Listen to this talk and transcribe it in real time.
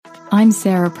I'm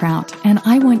Sarah Prout, and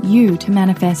I want you to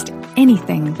manifest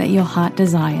anything that your heart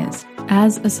desires.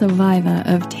 As a survivor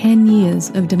of 10 years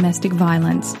of domestic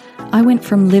violence, I went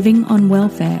from living on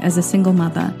welfare as a single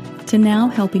mother to now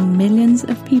helping millions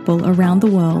of people around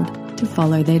the world to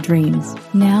follow their dreams.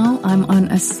 Now I'm on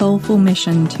a soulful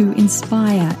mission to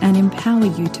inspire and empower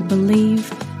you to believe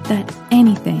that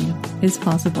anything is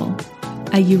possible.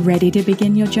 Are you ready to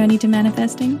begin your journey to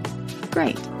manifesting?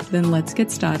 Great, then let's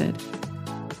get started.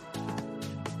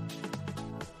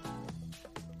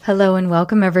 Hello and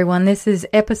welcome everyone. This is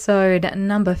episode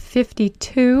number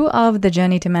 52 of the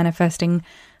Journey to Manifesting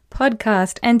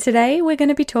podcast. And today we're going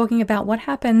to be talking about what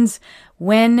happens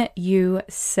when you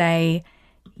say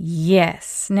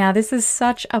yes. Now, this is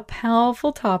such a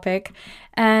powerful topic,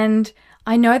 and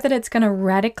I know that it's going to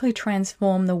radically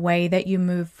transform the way that you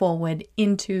move forward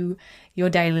into your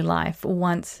daily life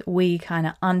once we kind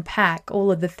of unpack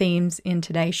all of the themes in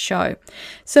today's show.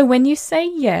 So when you say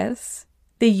yes,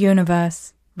 the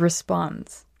universe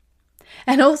responds.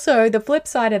 And also the flip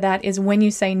side of that is when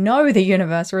you say no, the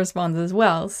universe responds as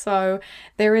well. So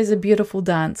there is a beautiful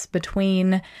dance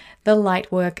between the light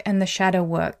work and the shadow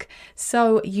work.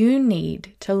 So you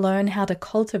need to learn how to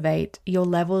cultivate your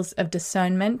levels of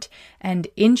discernment and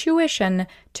intuition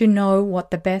to know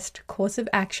what the best course of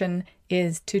action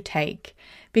is to take.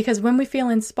 Because when we feel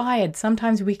inspired,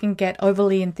 sometimes we can get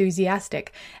overly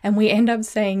enthusiastic and we end up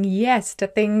saying yes to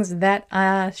things that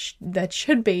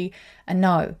should be a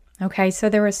no. Okay, so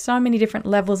there are so many different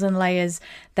levels and layers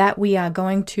that we are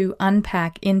going to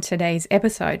unpack in today's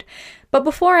episode. But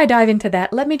before I dive into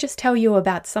that, let me just tell you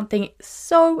about something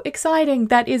so exciting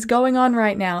that is going on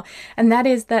right now. And that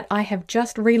is that I have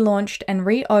just relaunched and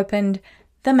reopened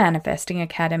the Manifesting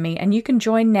Academy, and you can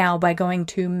join now by going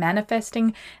to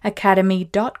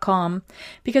manifestingacademy.com,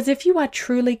 because if you are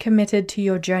truly committed to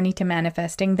your journey to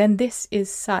manifesting, then this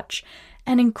is such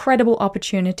an incredible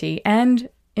opportunity, and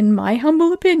in my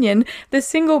humble opinion, the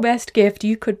single best gift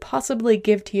you could possibly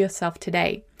give to yourself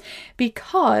today,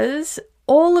 because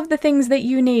all of the things that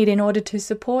you need in order to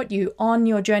support you on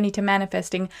your journey to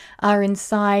manifesting are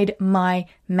inside my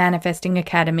Manifesting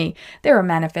Academy. There are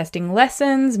manifesting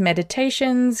lessons,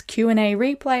 meditations, Q&A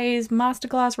replays,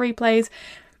 masterclass replays,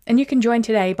 and you can join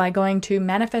today by going to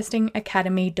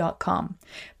manifestingacademy.com.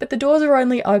 But the doors are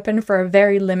only open for a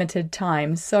very limited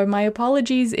time, so my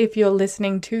apologies if you're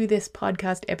listening to this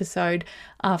podcast episode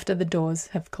after the doors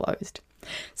have closed.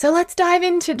 So let's dive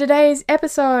into today's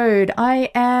episode.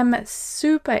 I am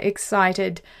super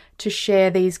excited to share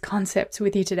these concepts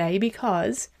with you today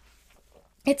because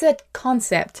it's a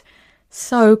concept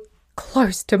so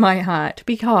close to my heart,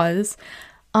 because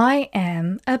I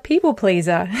am a people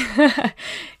pleaser.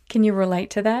 Can you relate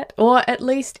to that? Or at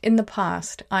least in the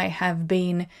past, I have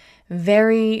been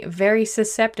very, very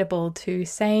susceptible to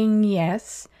saying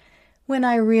yes when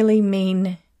I really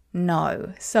mean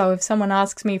no. So if someone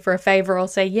asks me for a favor, I'll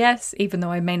say yes, even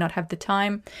though I may not have the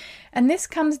time. And this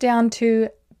comes down to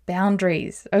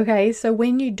boundaries, okay? So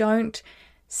when you don't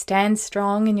stand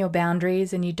strong in your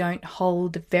boundaries and you don't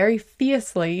hold very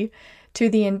fiercely to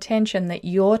the intention that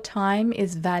your time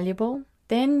is valuable,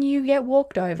 then you get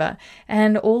walked over,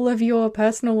 and all of your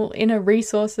personal inner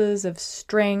resources of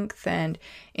strength and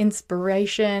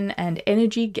inspiration and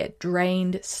energy get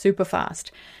drained super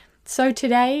fast. So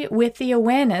today, with the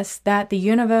awareness that the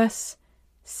universe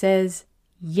says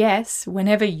yes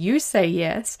whenever you say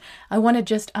yes, I want to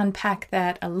just unpack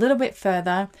that a little bit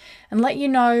further and let you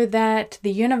know that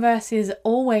the universe is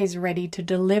always ready to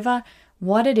deliver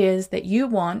what it is that you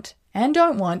want and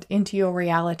don't want into your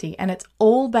reality. And it's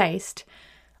all based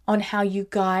on how you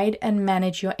guide and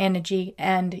manage your energy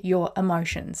and your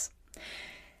emotions.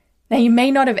 Now, you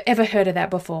may not have ever heard of that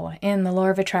before in the law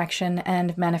of attraction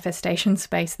and manifestation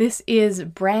space. This is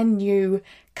brand new,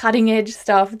 cutting edge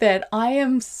stuff that I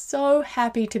am so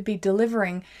happy to be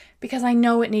delivering because I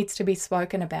know it needs to be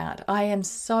spoken about. I am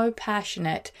so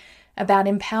passionate about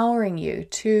empowering you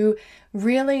to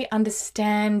really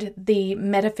understand the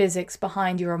metaphysics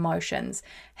behind your emotions,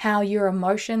 how your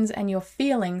emotions and your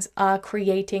feelings are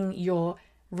creating your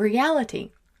reality.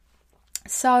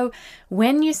 So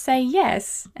when you say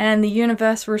yes and the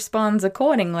universe responds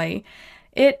accordingly,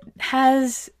 it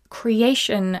has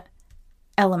creation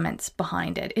elements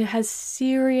behind it. It has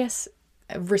serious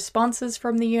responses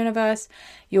from the universe.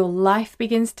 Your life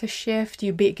begins to shift.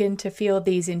 You begin to feel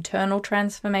these internal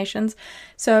transformations.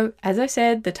 So as I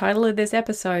said, the title of this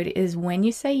episode is When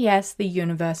You Say Yes, the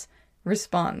Universe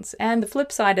Responds. And the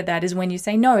flip side of that is when you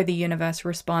say no, the universe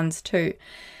responds too.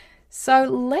 So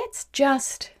let's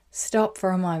just stop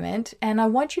for a moment, and I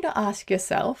want you to ask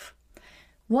yourself,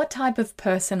 what type of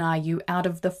person are you out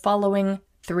of the following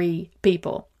 3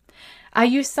 people. Are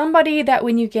you somebody that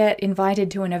when you get invited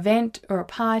to an event or a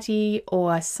party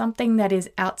or something that is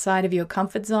outside of your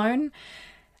comfort zone,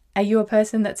 are you a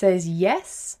person that says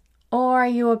yes? Or are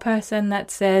you a person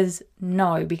that says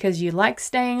no because you like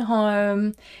staying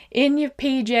home in your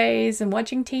PJs and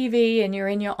watching TV and you're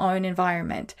in your own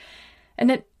environment?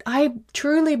 And I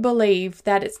truly believe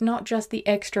that it's not just the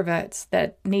extroverts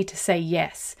that need to say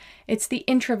yes. It's the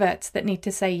introverts that need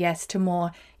to say yes to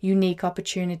more unique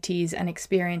opportunities and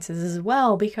experiences as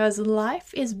well, because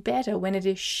life is better when it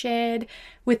is shared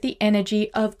with the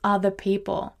energy of other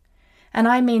people. And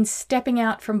I mean stepping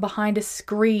out from behind a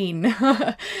screen,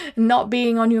 not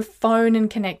being on your phone and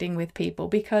connecting with people,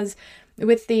 because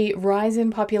with the rise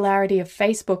in popularity of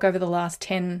Facebook over the last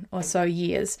 10 or so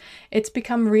years, it's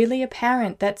become really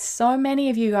apparent that so many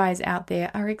of you guys out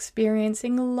there are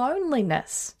experiencing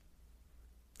loneliness.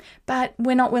 But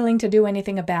we're not willing to do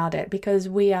anything about it because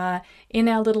we are in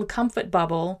our little comfort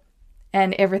bubble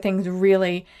and everything's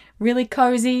really, really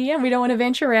cozy and we don't want to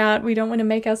venture out. We don't want to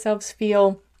make ourselves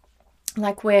feel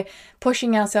like we're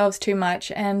pushing ourselves too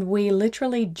much, and we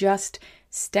literally just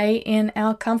stay in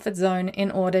our comfort zone in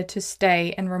order to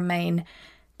stay and remain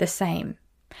the same.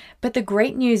 But the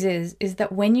great news is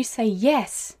that when you say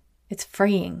yes, it's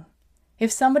freeing.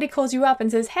 If somebody calls you up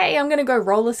and says, hey, I'm going to go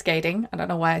roller skating. I don't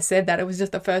know why I said that. It was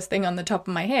just the first thing on the top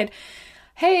of my head.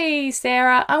 Hey,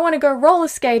 Sarah, I want to go roller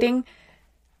skating.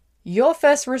 Your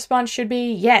first response should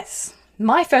be yes.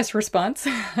 My first response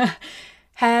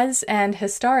has and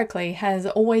historically has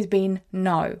always been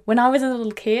no. When I was a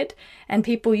little kid and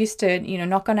people used to,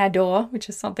 knock on our door, which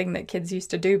is something that kids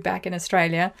used to do back in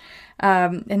Australia,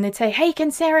 and they'd say, hey, can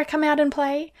Sarah come out and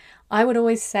play? I would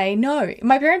always say no.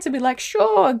 My parents would be like,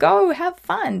 sure, go, have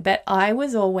fun. But I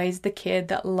was always the kid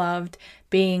that loved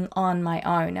being on my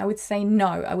own. I would say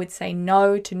no. I would say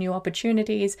no to new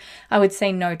opportunities. I would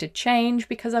say no to change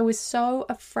because I was so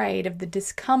afraid of the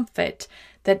discomfort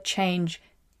that change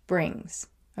brings.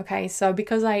 Okay, so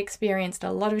because I experienced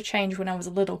a lot of change when I was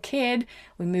a little kid,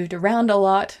 we moved around a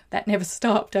lot. That never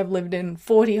stopped. I've lived in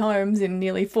 40 homes in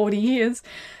nearly 40 years.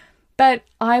 But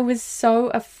I was so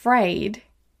afraid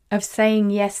of saying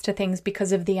yes to things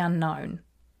because of the unknown.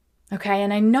 Okay,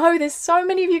 and I know there's so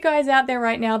many of you guys out there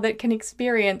right now that can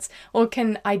experience or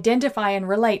can identify and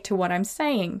relate to what I'm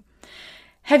saying.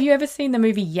 Have you ever seen the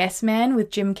movie Yes Man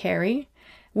with Jim Carrey,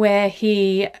 where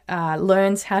he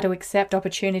learns how to accept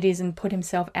opportunities and put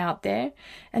himself out there?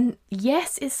 And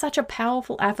yes is such a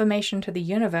powerful affirmation to the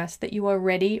universe that you are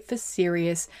ready for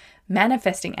serious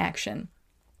manifesting action.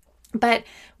 But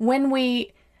when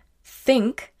we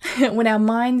think, when our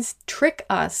minds trick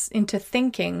us into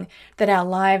thinking that our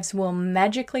lives will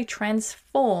magically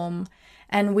transform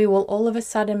and we will all of a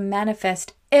sudden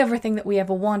manifest everything that we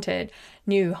ever wanted,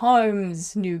 new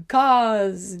homes, new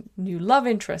cars, new love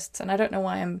interests, and I don't know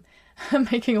why I'm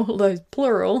making all those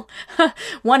plural.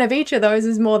 One of each of those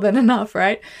is more than enough,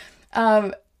 right?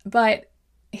 But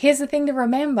here's the thing to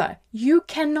remember. You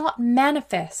cannot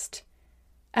manifest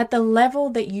at the level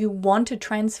that you want to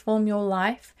transform your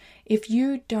life if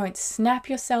you don't snap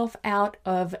yourself out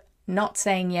of not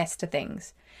saying yes to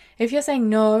things. If you're saying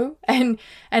no, and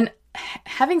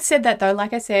having said that though,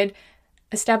 like I said,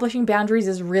 establishing boundaries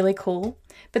is really cool,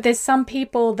 but there's some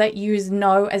people that use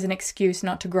no as an excuse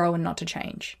not to grow and not to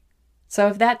change. So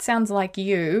if that sounds like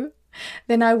you,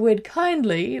 then I would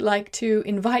kindly like to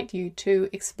invite you to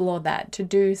explore that, to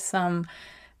do some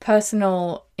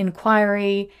personal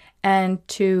inquiry and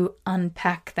to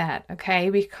unpack that, okay?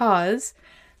 Because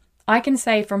I can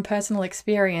say from personal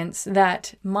experience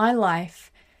that my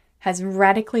life has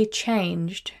radically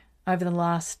changed over the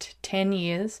last 10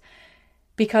 years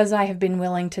because I have been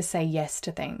willing to say yes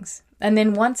to things. And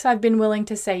then once I've been willing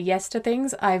to say yes to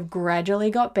things, I've gradually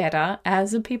got better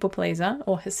as a people pleaser,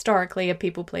 or historically a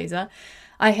people pleaser.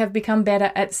 I have become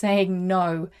better at saying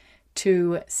no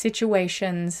to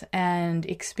situations and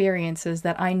experiences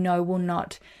that I know will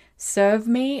not serve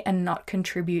me and not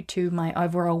contribute to my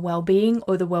overall well-being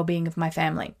or the well-being of my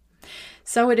family.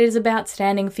 So it is about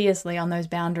standing fiercely on those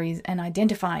boundaries and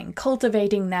identifying,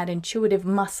 cultivating that intuitive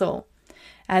muscle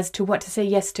as to what to say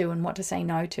yes to and what to say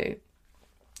no to.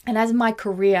 And as my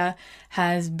career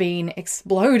has been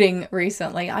exploding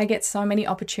recently, I get so many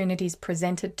opportunities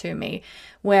presented to me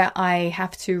where I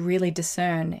have to really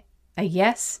discern a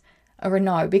yes or a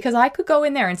no, because I could go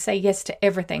in there and say yes to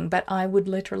everything, but I would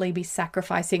literally be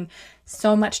sacrificing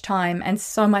so much time and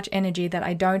so much energy that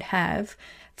I don't have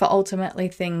for ultimately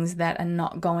things that are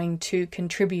not going to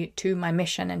contribute to my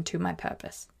mission and to my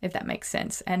purpose, if that makes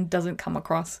sense, and doesn't come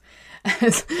across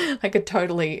as like a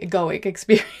totally egoic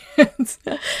experience.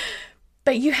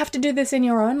 But you have to do this in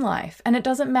your own life. And it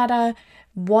doesn't matter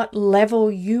what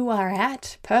level you are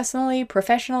at, personally,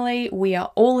 professionally, we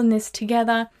are all in this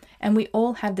together. And we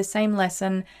all have the same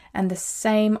lesson and the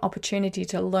same opportunity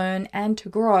to learn and to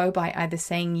grow by either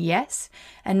saying yes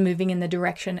and moving in the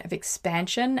direction of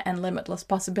expansion and limitless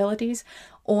possibilities,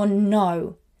 or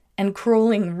no and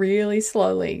crawling really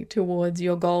slowly towards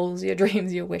your goals, your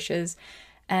dreams, your wishes,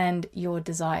 and your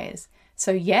desires.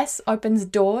 So yes opens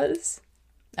doors.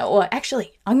 Or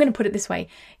actually, I'm going to put it this way.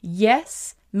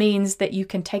 Yes means that you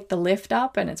can take the lift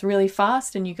up and it's really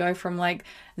fast and you go from like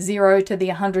 0 to the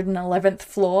 111th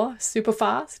floor super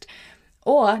fast.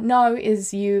 Or no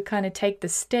is you kind of take the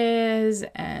stairs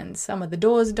and some of the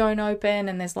doors don't open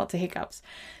and there's lots of hiccups.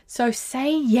 So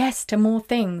say yes to more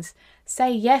things.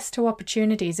 Say yes to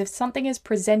opportunities. If something is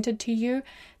presented to you,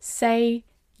 say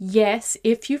yes,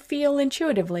 if you feel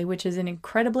intuitively, which is an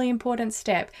incredibly important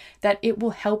step, that it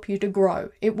will help you to grow.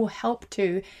 It will help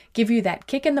to give you that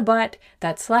kick in the butt,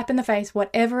 that slap in the face,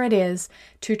 whatever it is,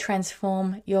 to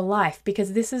transform your life.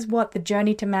 Because this is what the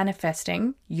journey to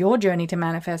manifesting, your journey to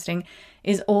manifesting,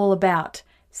 is all about.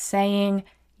 Saying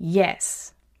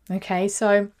yes. Okay,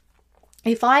 so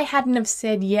if I hadn't have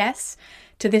said yes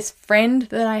to this friend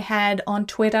that I had on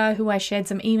Twitter who I shared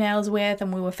some emails with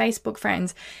and we were Facebook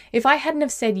friends, if I hadn't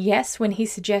have said yes when he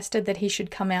suggested that he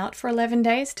should come out for 11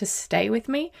 days to stay with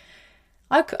me,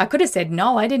 I could have said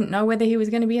no. I didn't know whether he was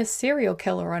going to be a serial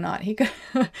killer or not. He could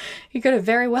have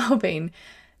very well been.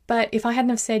 But if I hadn't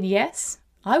have said yes,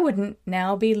 I wouldn't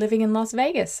now be living in Las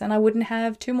Vegas and I wouldn't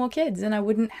have 2 more kids and I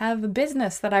wouldn't have a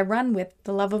business that I run with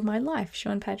the love of my life,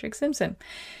 Sean Patrick Simpson.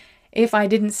 If I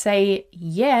didn't say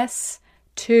yes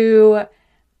to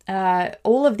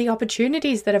all of the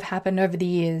opportunities that have happened over the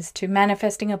years, to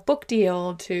manifesting a book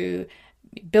deal, to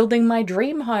building my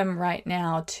dream home right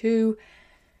now, to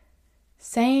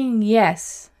saying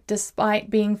yes despite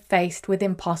being faced with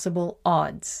impossible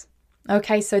odds.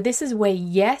 Okay, so this is where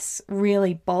yes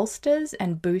really bolsters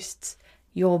and boosts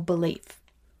your belief.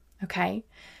 Okay,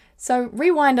 so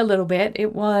rewind a little bit.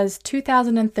 It was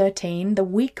 2013, the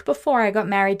week before I got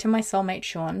married to my soulmate,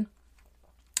 Sean.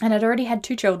 And I'd already had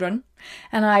 2 children,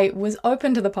 and I was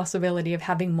open to the possibility of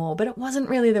having more, but it wasn't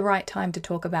really the right time to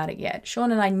talk about it yet.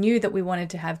 Sean and I knew that we wanted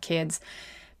to have kids,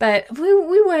 but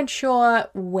we weren't sure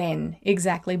when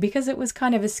exactly, because it was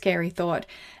kind of a scary thought.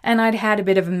 And I'd had a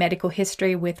bit of a medical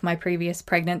history with my previous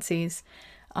pregnancies.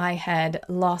 I had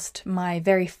lost my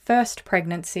very first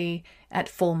pregnancy at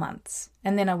 4 months.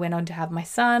 And then I went on to have my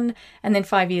son. And then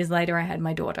 5 years later, I had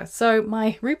my daughter. So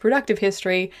my reproductive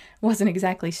history wasn't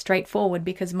exactly straightforward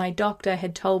because my doctor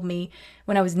had told me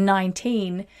when I was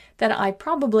 19 that I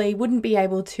probably wouldn't be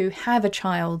able to have a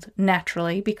child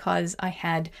naturally because I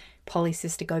had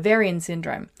polycystic ovarian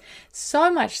syndrome.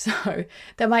 So much so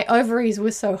that my ovaries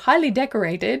were so highly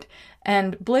decorated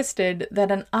and blistered that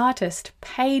an artist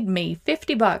paid me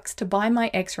 $50 to buy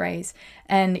my x-rays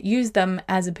and use them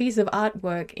as a piece of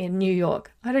artwork in New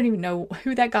York. I don't even know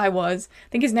who that guy was. I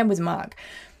think his name was Mark.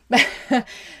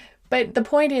 But the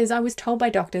point is, I was told by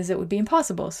doctors it would be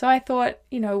impossible. So I thought,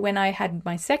 when I had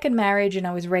my second marriage and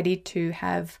I was ready to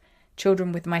have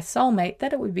children with my soulmate,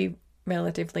 that it would be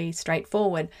relatively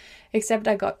straightforward. Except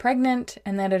I got pregnant,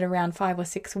 and then at around 5 or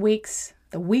 6 weeks,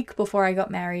 the week before I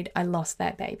got married, I lost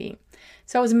that baby.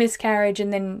 So it was a miscarriage,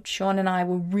 and then Sean and I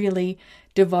were really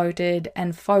devoted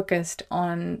and focused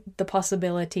on the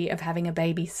possibility of having a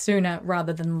baby sooner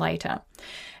rather than later.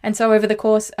 And so over the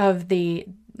course of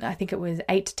I think it was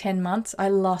 8 to 10 months, I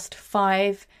lost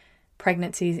 5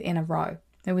 pregnancies in a row.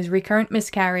 It was recurrent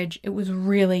miscarriage. It was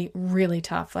really, really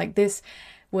tough. Like, this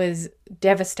was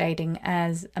devastating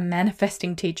as a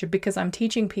manifesting teacher because I'm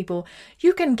teaching people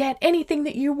you can get anything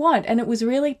that you want. And it was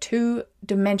really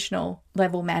 2-dimensional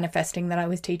level manifesting that I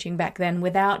was teaching back then,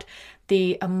 without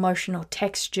the emotional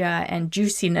texture and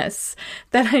juiciness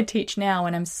that I teach now.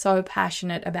 And I'm so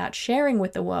passionate about sharing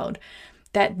with the world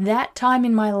that time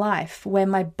in my life where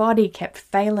my body kept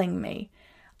failing me,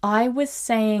 I was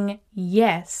saying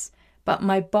yes, but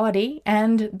my body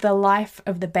and the life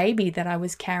of the baby that I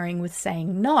was carrying was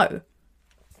saying no.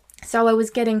 So I was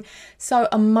getting so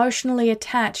emotionally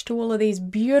attached to all of these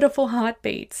beautiful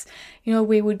heartbeats.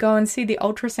 We would go and see the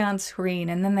ultrasound screen,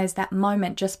 and then there's that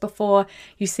moment just before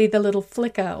you see the little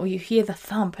flicker or you hear the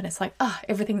thump, and it's like,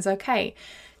 everything's okay.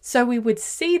 So we would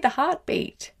see the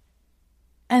heartbeat.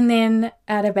 And then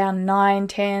at about 9,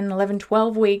 10, 11,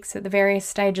 12 weeks, at the various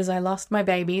stages I lost my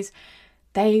babies,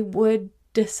 they would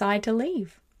decide to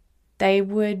leave. They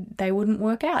wouldn't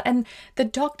work out. And the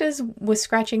doctors were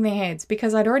scratching their heads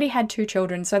because I'd already had 2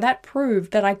 children. So that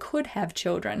proved that I could have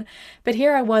children. But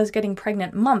here I was getting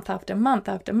pregnant month after month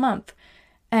after month.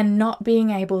 and not being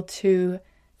able to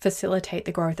facilitate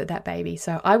the growth of that baby.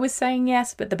 So I was saying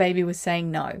yes, but the baby was saying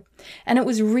no. And it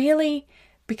was really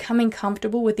becoming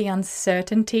comfortable with the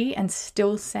uncertainty and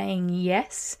still saying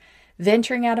yes,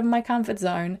 venturing out of my comfort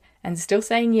zone and still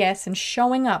saying yes, and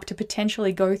showing up to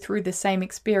potentially go through the same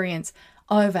experience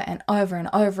over and over and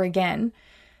over again.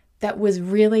 That was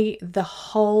really the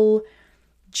whole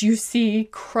juicy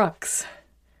crux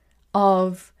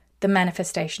of the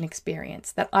manifestation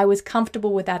experience, that I was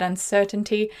comfortable with that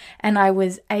uncertainty and I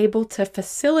was able to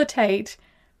facilitate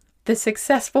the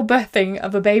successful birthing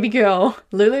of a baby girl,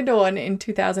 Lulu Dawn, in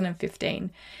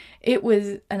 2015. It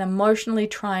was an emotionally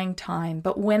trying time,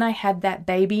 but when I had that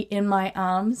baby in my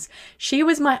arms, she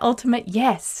was my ultimate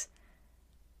yes.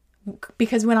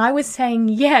 Because when I was saying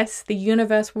yes, the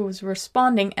universe was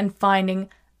responding and finding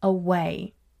a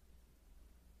way.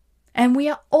 And we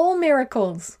are all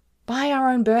miracles by our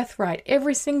own birthright.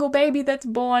 Every single baby that's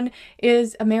born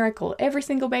is a miracle. Every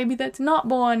single baby that's not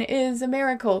born is a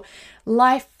miracle.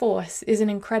 Life force is an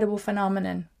incredible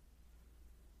phenomenon.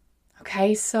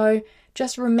 Okay, so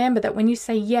just remember that when you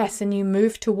say yes and you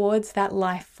move towards that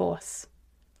life force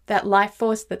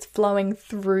that's flowing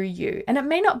through you, and it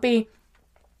may not be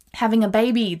having a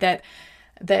baby that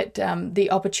the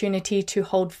opportunity to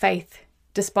hold faith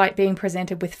despite being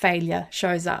presented with failure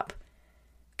shows up.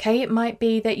 Okay, it might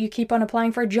be that you keep on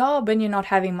applying for a job and you're not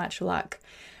having much luck.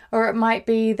 Or it might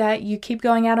be that you keep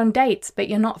going out on dates, but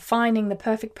you're not finding the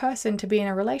perfect person to be in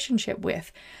a relationship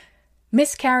with.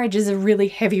 Miscarriage is a really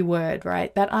heavy word,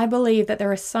 right? But I believe that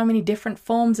there are so many different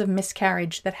forms of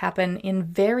miscarriage that happen in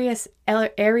various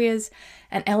areas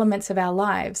and elements of our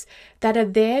lives that are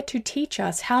there to teach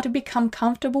us how to become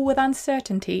comfortable with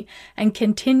uncertainty and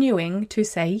continuing to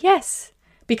say yes.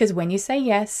 Because when you say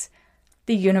yes,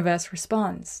 the universe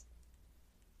responds.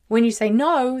 When you say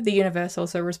no, the universe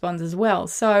also responds as well.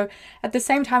 So at the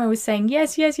same time I was saying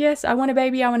yes, yes, yes, I want a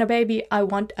baby, I want a baby, I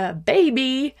want a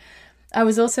baby, I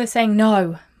was also saying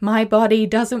no, my body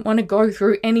doesn't want to go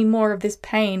through any more of this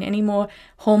pain, any more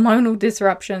hormonal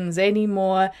disruptions, any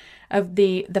more of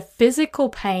the physical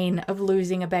pain of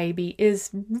losing a baby is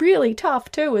really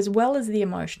tough too, as well as the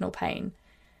emotional pain.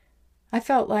 I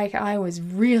felt like I was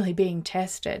really being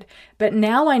tested, but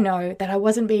now I know that I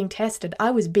wasn't being tested,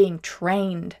 I was being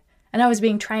trained. And I was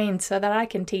being trained so that I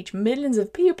can teach millions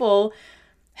of people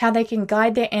how they can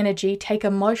guide their energy, take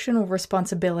emotional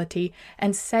responsibility,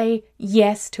 and say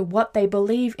yes to what they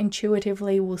believe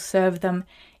intuitively will serve them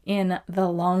in the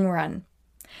long run.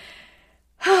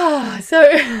 So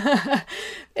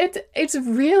it's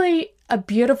really a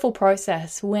beautiful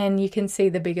process when you can see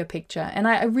the bigger picture. And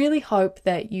I really hope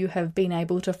that you have been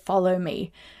able to follow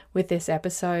me with this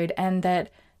episode and that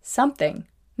something,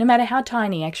 no matter how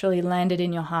tiny, actually landed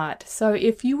in your heart. So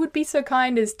if you would be so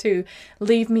kind as to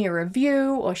leave me a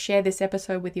review or share this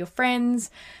episode with your friends,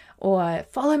 or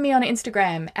follow me on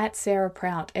Instagram at Sarah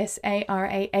Prout,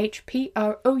 SarahProut.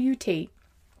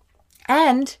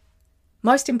 And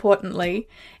most importantly,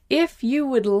 if you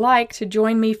would like to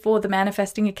join me for the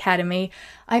Manifesting Academy,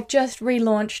 I've just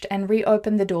relaunched and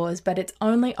reopened the doors, but it's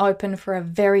only open for a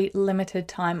very limited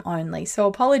time only. So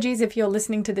apologies if you're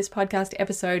listening to this podcast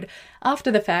episode after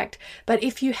the fact, but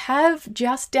if you have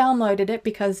just downloaded it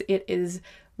because it is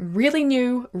really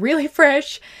new, really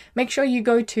fresh, make sure you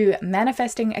go to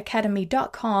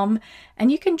manifestingacademy.com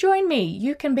and you can join me.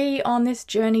 You can be on this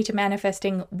journey to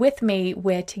manifesting with me,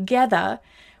 where together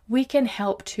we can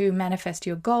help to manifest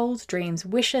your goals, dreams,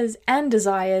 wishes, and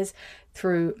desires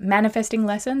through manifesting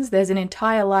lessons. There's an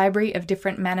entire library of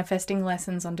different manifesting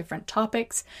lessons on different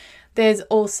topics. There's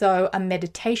also a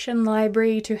meditation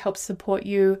library to help support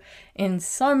you in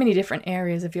so many different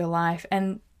areas of your life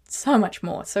and so much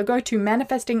more. So go to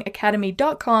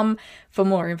manifestingacademy.com for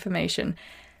more information.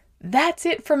 That's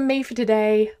it from me for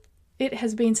today. It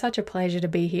has been such a pleasure to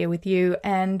be here with you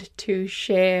and to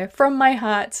share from my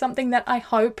heart something that I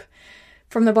hope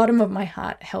from the bottom of my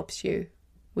heart helps you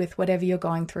with whatever you're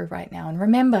going through right now. And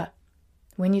remember,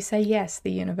 when you say yes,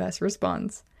 the universe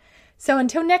responds. So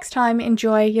until next time,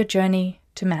 enjoy your journey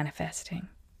to manifesting.